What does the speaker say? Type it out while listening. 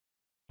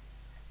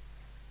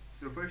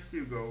So first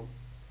you go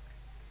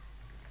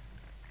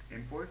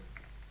import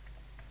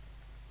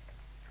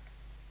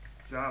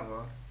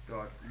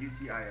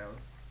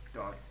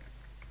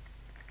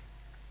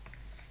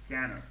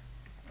java.util.scanner.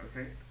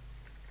 Okay,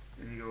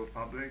 then you go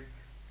public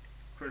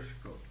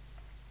Kruskal.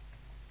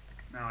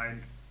 Now I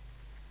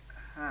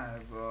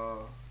have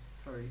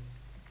sorry,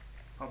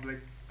 public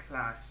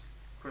class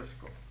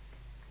Kruskal,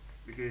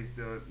 because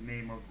the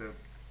name of the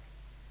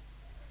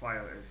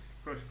file is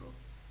Kruskal.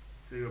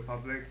 So your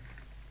public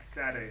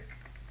static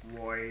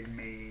void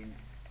main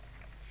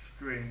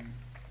string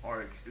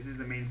args. This is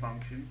the main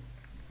function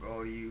for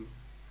all you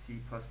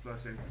C++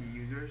 and C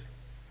users.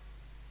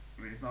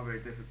 I mean, it's not very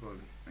difficult.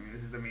 I mean,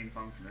 this is the main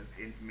function. That's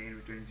int main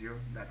return 0,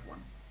 that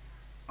one.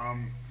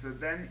 So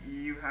then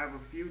you have a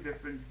few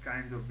different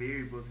kinds of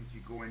variables which you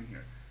go in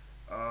here.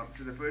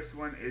 So the first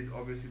one is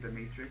obviously the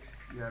matrix.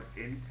 You have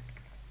int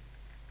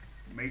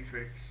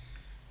matrix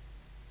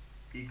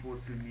equal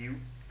to new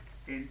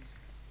int,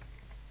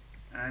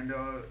 and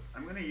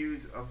I'm going to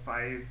use a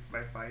 5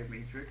 by 5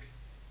 matrix.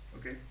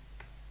 Okay,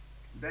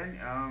 then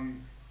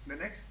the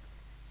next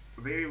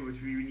variable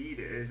which we need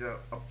is a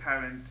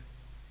parent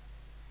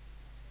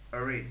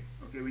array.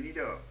 Okay, we need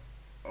a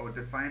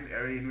defined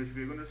array in which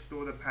we're going to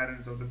store the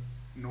parents of the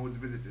nodes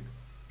visited.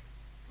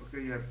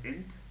 Okay, you have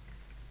int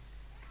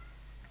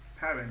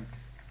parent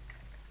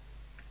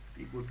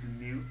equal to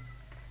new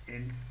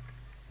int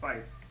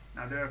 5.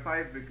 Now there are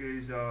 5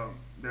 because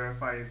there are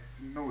 5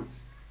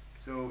 nodes,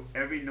 so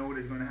every node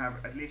is going to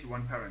have at least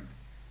one parent.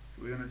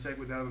 So we're going to check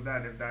with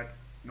that if that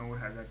node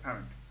has that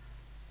parent.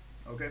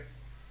 Okay,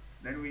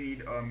 then we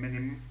need a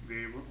minimum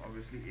variable,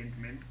 obviously int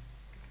min.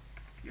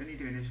 You don't need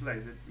to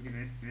initialize it, you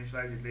can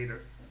initialize it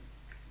later.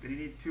 Then you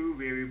need two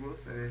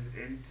variables, that is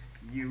int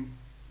u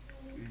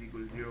is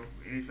equal to 0,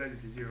 initialize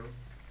it to 0,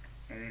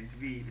 and int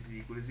v is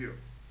equal to 0.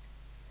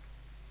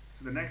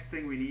 So the next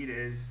thing we need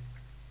is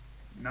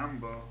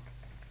number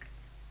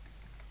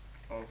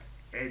of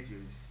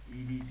edges,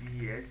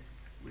 edges,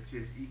 which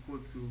is equal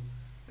to,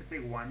 let's say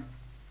 1,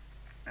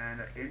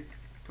 and int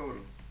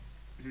total,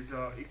 which is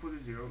equal to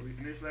 0. We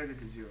initialize it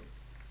to 0.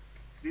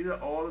 So these are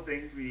all the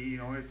things we need in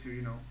order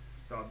to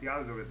start the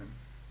algorithm.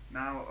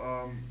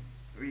 Now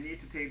we need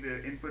to take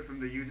the input from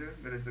the user,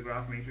 that is the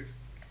graph matrix.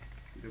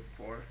 So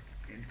for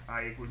int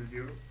I equal to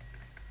 0,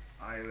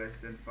 I less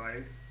than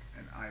 5,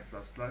 and I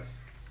plus plus.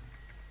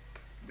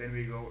 Then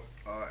we go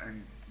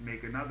and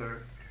make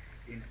another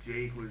int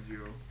j equals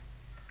 0,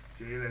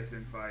 j less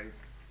than 5,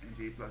 and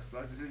j plus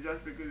plus. This is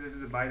just because this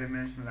is a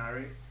bidimensional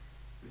array,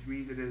 which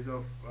means it is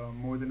of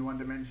more than one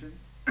dimension.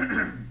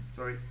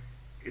 Sorry,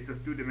 it's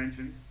of 2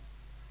 dimensions,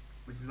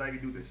 which is why we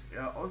do this.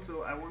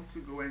 Also, I want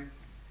to go and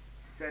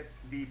set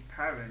the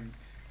parent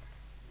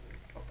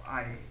of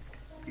I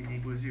is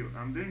equal to 0. Now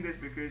I'm doing this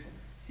because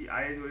see,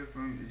 I is going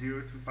from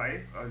 0 to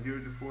 5,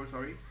 0 to 4,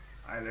 sorry,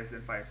 I less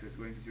than 5, so it's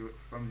going to 0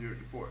 from 0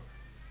 to 4.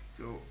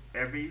 So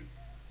every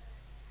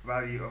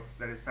value of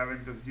that is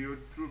parent of 0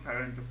 through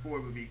parent of 4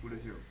 will be equal to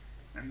 0,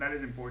 and that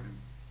is important.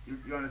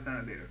 You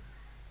understand it later.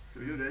 So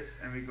we do this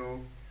and we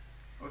go,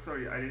 oh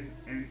sorry, I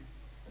didn't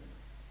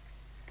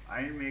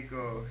make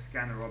a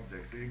scanner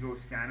object. So you go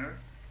scanner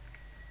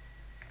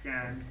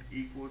scan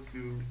equal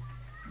to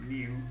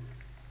new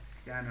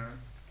scanner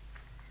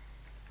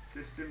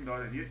system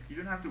dot, and you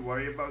don't have to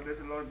worry about this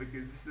a lot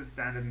because this is a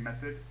standard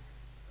method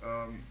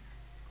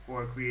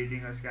for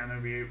creating a scanner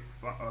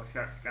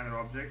scanner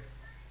object.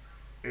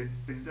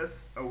 It's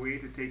just a way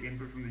to take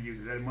input from the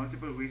user. There are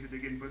multiple ways to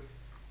take inputs.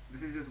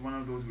 This is just one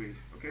of those ways.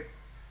 Okay,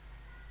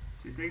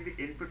 so you take the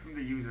input from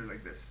the user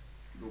like this.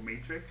 Go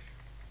matrix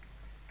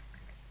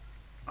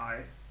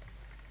I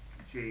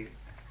j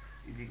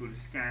is equal to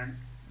scan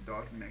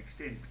dot next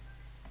int.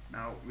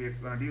 Now we are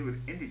going to deal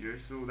with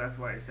integers, so that's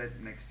why I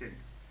said next int.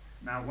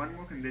 Now one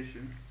more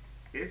condition: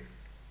 if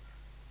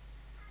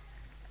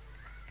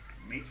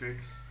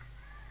matrix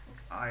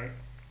of I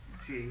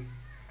j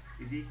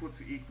is equal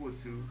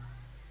to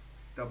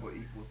double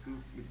equal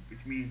to,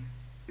 which means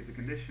it's a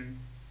condition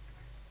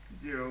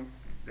 0,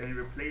 then you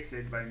replace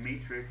it by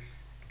matrix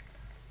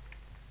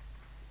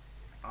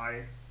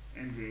I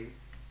and j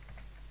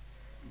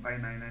by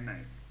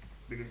 999,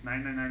 because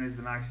 999 is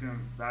the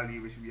maximum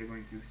value which we are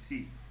going to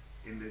see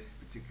in this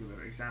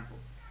particular example.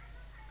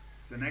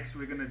 So next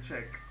we're going to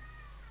check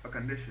a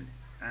condition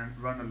and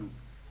run a loop.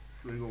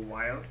 So we go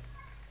while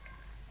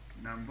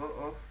number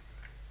of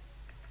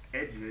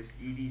edges,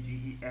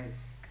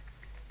 edges,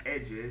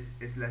 edges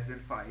is less than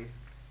 5,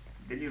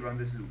 then you run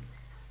this loop.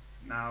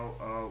 Now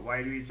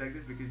why do we check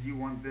this? Because you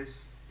want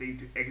this thing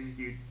to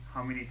execute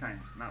how many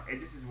times. Now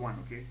edges is 1,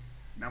 okay,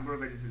 number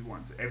of edges is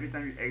 1, so every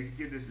time you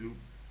execute this loop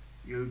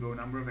you'll go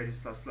number of edges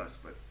plus plus,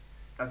 but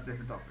that's a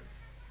different topic.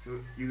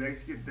 So you'll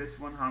execute this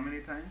one how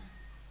many times?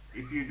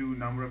 If you do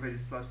number of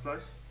edges plus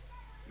plus,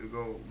 you'll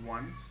go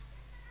once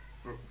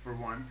for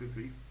 1, 2,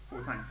 3,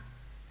 4 times.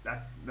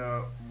 That's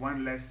the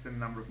one less than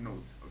number of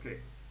nodes.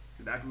 Okay,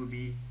 so that will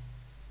be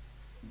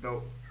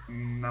the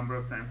number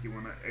of times you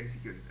want to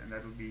execute it, and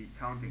that will be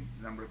counting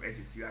the number of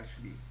edges you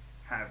actually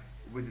have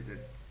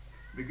visited.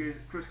 because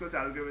Kruskal's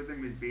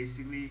algorithm is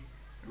basically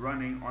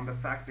running on the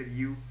fact that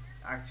you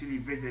actually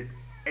visit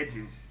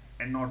edges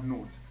and not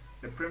nodes.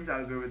 The prim's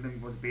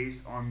algorithm was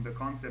based on the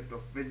concept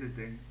of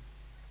visiting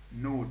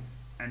nodes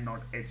and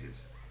not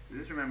edges. So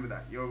just remember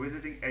that you're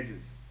visiting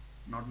edges,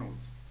 not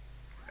nodes.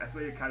 That's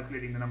why you're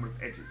calculating the number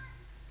of edges.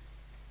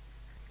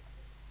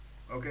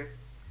 Okay,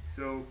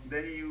 so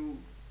then you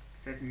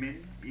set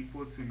min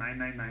equal to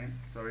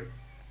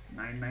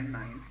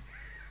 999,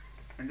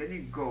 and then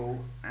you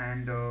go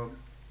and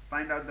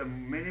find out the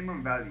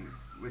minimum value,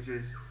 which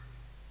is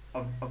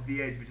of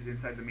the edge which is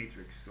inside the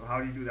matrix. So how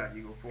do you do that?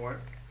 You go for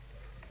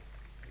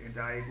int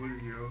I equal to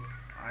 0,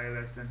 I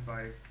less than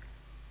 5,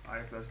 I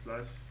plus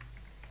plus,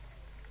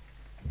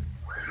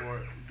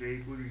 for j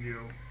equal to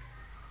 0,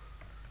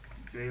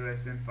 j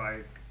less than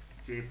 5,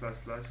 j plus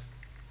plus,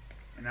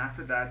 and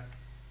after that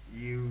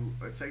you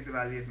check the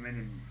value of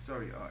minimum,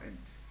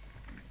 int.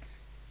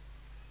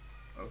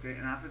 Okay,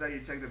 and after that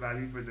you check the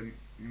value for the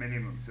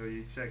minimum. So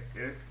you check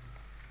if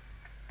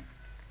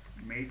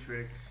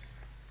matrix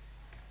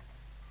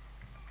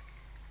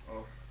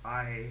of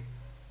I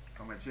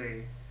comma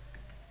j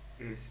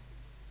is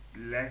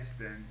less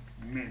than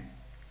min.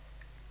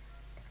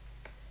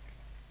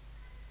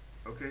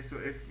 Okay, so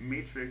if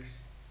matrix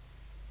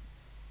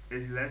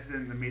is less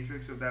than the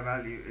matrix of that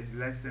value is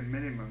less than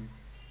minimum,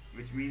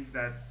 which means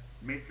that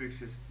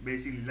matrix is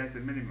basically less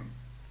than minimum,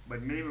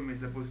 but minimum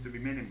is supposed to be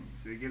minimum.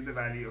 So you give the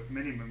value of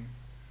minimum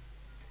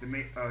to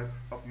the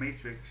of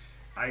matrix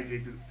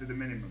ij to the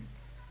minimum.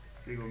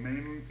 So you go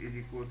minimum is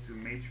equal to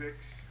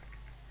matrix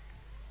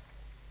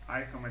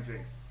I comma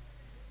j.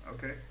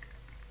 Okay.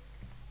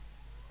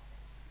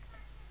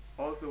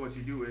 Also, what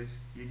you do is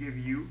you give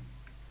u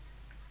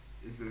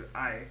is equal to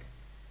I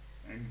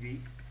and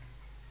v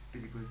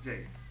is equal to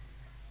j.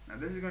 Now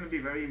this is going to be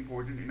very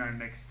important in our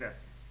next step,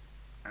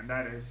 and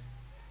that is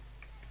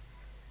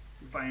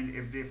to find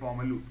if they form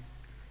a loop.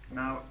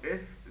 Now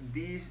if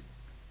these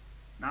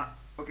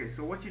okay,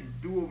 so what you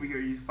do over here,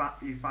 you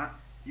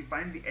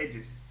find the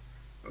edges.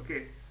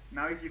 Okay,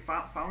 now if you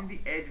found the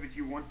edge which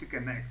you want to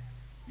connect,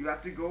 you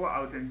have to go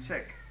out and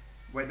check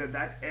whether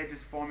that edge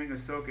is forming a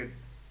circuit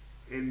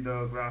in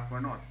the graph or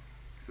not.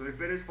 So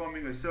if it is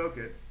forming a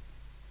circuit,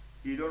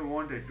 you don't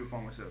want it to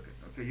form a circuit.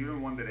 Okay, you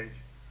don't want that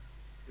edge.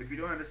 If you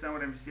don't understand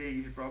what I'm saying,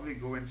 you should probably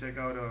go and check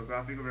out a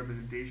graphical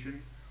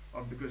representation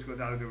of the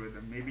Kruskal's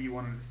algorithm. Maybe you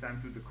want to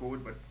understand through the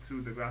code, but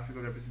through the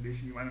graphical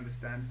representation you might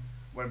understand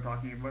what I'm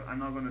talking about. I'm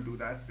not going to do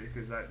that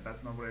because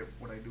that's not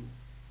what I do.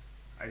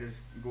 I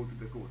just go to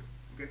the code.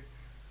 Okay.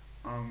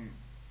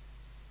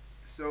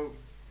 So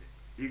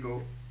you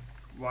go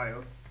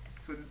while.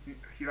 So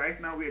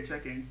right now we are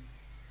checking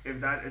if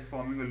that is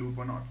forming a loop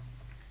or not.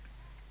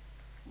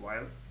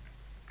 While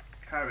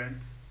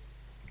current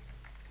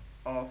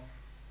of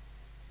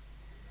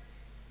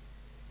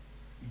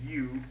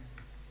u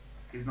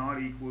is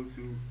not equal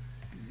to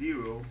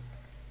 0,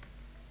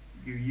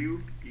 give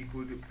u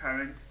equal to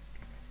parent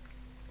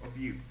of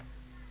u.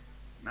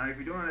 Now if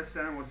you don't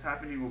understand what's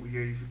happening over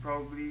here, you should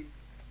probably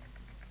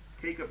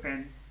take a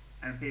pen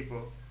and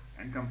paper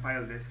and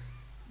compile this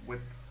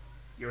with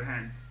your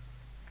hands,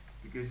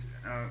 because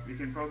you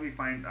can probably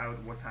find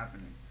out what's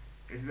happening.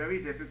 It's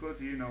very difficult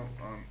to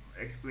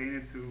explain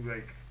it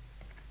through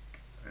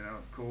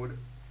code.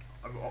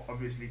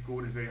 Obviously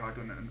code is very hard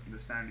to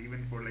understand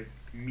even for like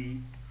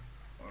me.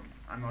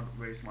 I'm not a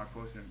very smart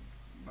person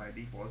by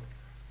default.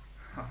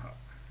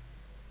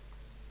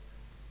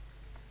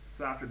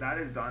 So after that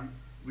is done,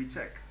 we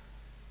check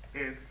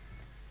if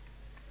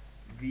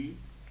v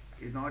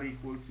is not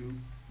equal to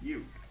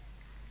u.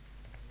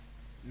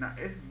 Now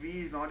if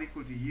v is not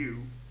equal to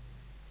u,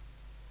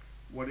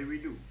 what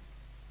do?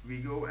 We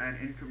go and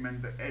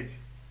increment the edge,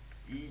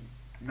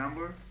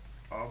 number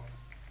of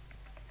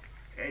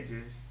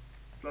edges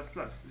plus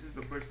plus. This is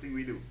the first thing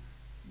we do.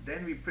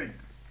 Then we print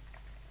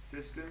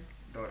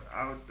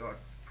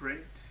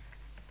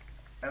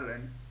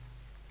system.out.println,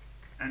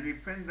 and we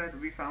print that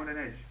we found an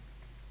edge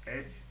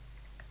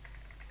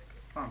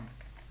found,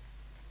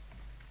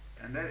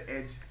 and that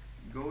edge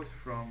goes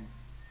from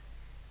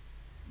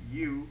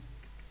u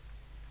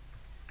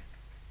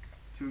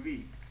to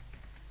v.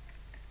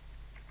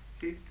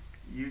 See,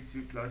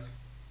 u2 plus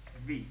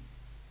v.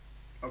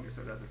 Okay,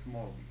 so that's a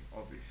small v,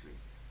 obviously,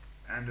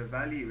 and the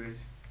value is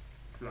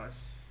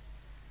plus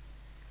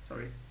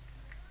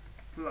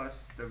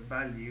the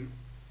value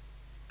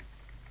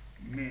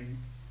min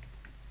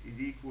is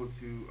equal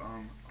to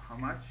how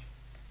much?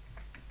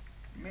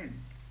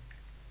 Min.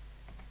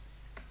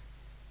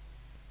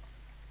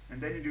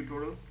 And then you do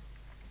total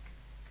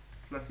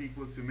plus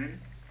equal to min,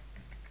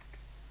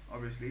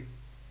 obviously,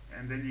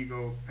 and then you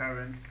go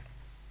parent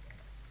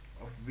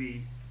of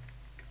v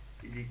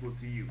is equal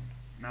to u.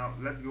 Now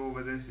let's go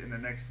over this in the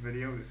next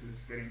video. This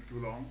is getting too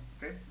long.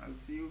 Okay, I'll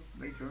see you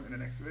later in the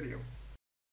next video.